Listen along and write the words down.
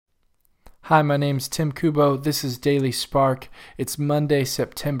Hi, my name's Tim Kubow. This is Daily Spark. It's Monday,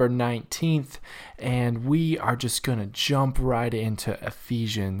 September 19th, and we are just going to jump right into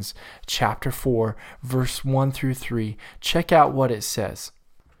Ephesians chapter 4, verse 1 through 3. Check out what it says.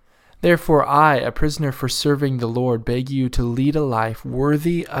 Therefore, I, a prisoner for serving the Lord, beg you to lead a life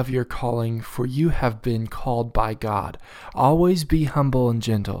worthy of your calling, for you have been called by God. Always be humble and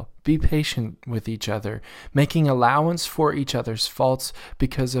gentle. Be patient with each other, making allowance for each other's faults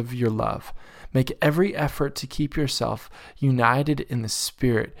because of your love. Make every effort to keep yourself united in the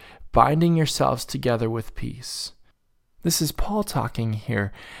Spirit, binding yourselves together with peace. This is Paul talking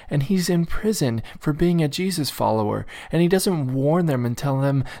here, and he's in prison for being a Jesus follower, and he doesn't warn them and tell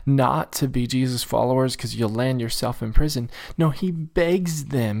them not to be Jesus followers because you'll land yourself in prison. No, he begs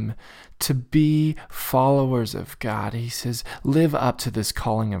them to be followers of God. He says, live up to this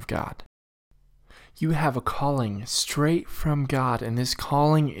calling of God. You have a calling straight from God, and this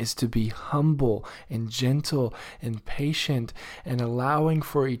calling is to be humble and gentle and patient and allowing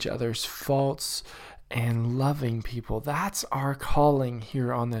for each other's faults and loving people. That's our calling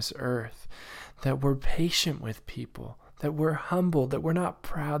here on this earth, that we're patient with people, that we're humble, that we're not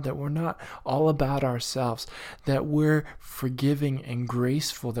proud, that we're not all about ourselves, that we're forgiving and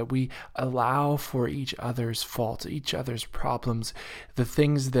graceful, that we allow for each other's faults, each other's problems, the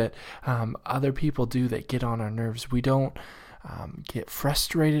things that other people do that get on our nerves. We don't get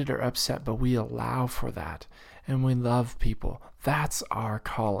frustrated or upset, but we allow for that, and we love people. That's our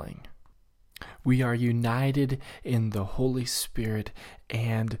calling. We are united in the Holy Spirit,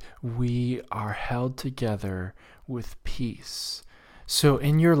 and we are held together with peace. So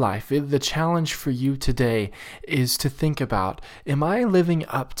in your life, the challenge for you today is to think about, am I living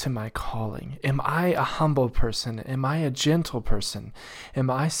up to my calling? Am I a humble person? Am I a gentle person?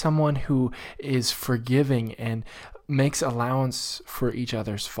 Am I someone who is forgiving and makes allowance for each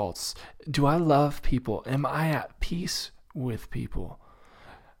other's faults? Do I love people? Am I at peace with people?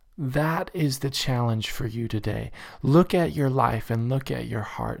 That is the challenge for you today. Look at your life and look at your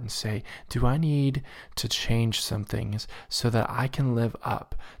heart and say, do I need to change some things so that I can live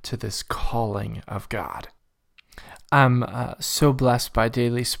up to this calling of God? I'm so blessed by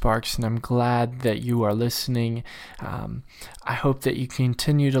Daily Sparks, and I'm glad that you are listening. I hope that you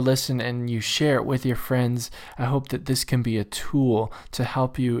continue to listen and you share it with your friends. I hope that this can be a tool to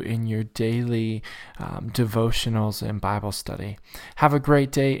help you in your daily devotionals and Bible study. Have a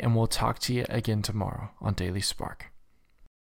great day, and we'll talk to you again tomorrow on Daily Spark.